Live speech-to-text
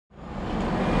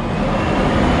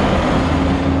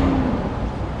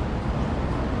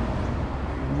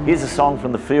Here's a song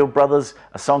from the Field Brothers,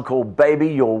 a song called Baby,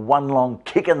 You're One Long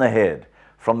Kick in the Head,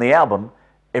 from the album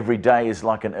Every Day is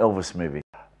Like an Elvis Movie.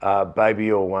 Baby,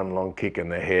 You're One Long Kick in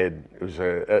the Head. It was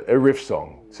a riff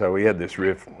song. So we had this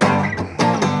riff.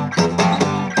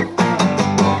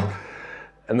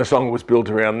 And the song was built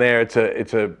around there. It's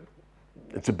a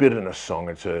bitterness song.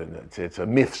 It's a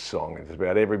miffed song. It's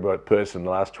about every person in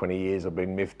the last 20 years I've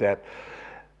been miffed at.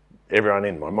 Everyone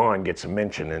in my mind gets a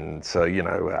mention, and so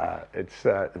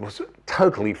it was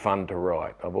totally fun to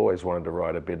write. I've always wanted to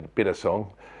write a bitter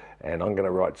song, and I'm going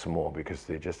to write some more because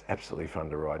they're just absolutely fun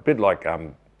to write. A bit like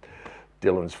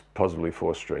Dylan's Possibly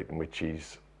 4th Street, in which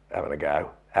he's having a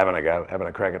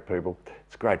crack at people.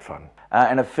 It's great fun.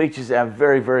 And it features our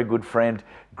very, very good friend,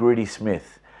 Greedy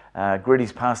Smith.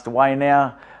 Greedy's passed away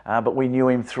now, but we knew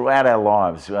him throughout our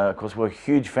lives. Of course, we're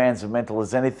huge fans of Mental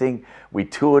as Anything. We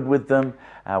toured with them,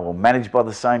 were managed by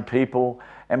the same people,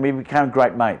 and we became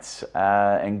great mates.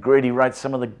 And Greedy wrote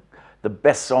some of the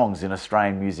best songs in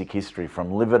Australian music history,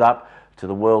 from Live It Up to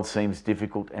The World Seems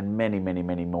Difficult, and many, many,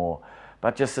 many more.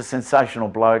 But just a sensational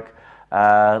bloke.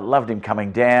 Loved him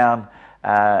coming down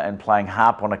and playing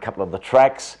harp on a couple of the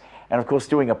tracks, and of course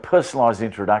doing a personalised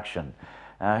introduction.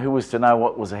 Who was to know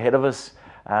what was ahead of us?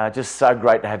 Just so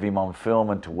great to have him on film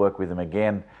and to work with him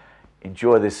again.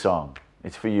 Enjoy this song.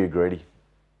 It's for you, Greedy.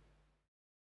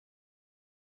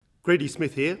 Greedy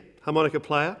Smith here, harmonica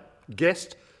player,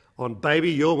 guest on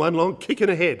Baby, You're One Long Kick in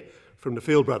the Head from the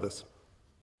Field Brothers.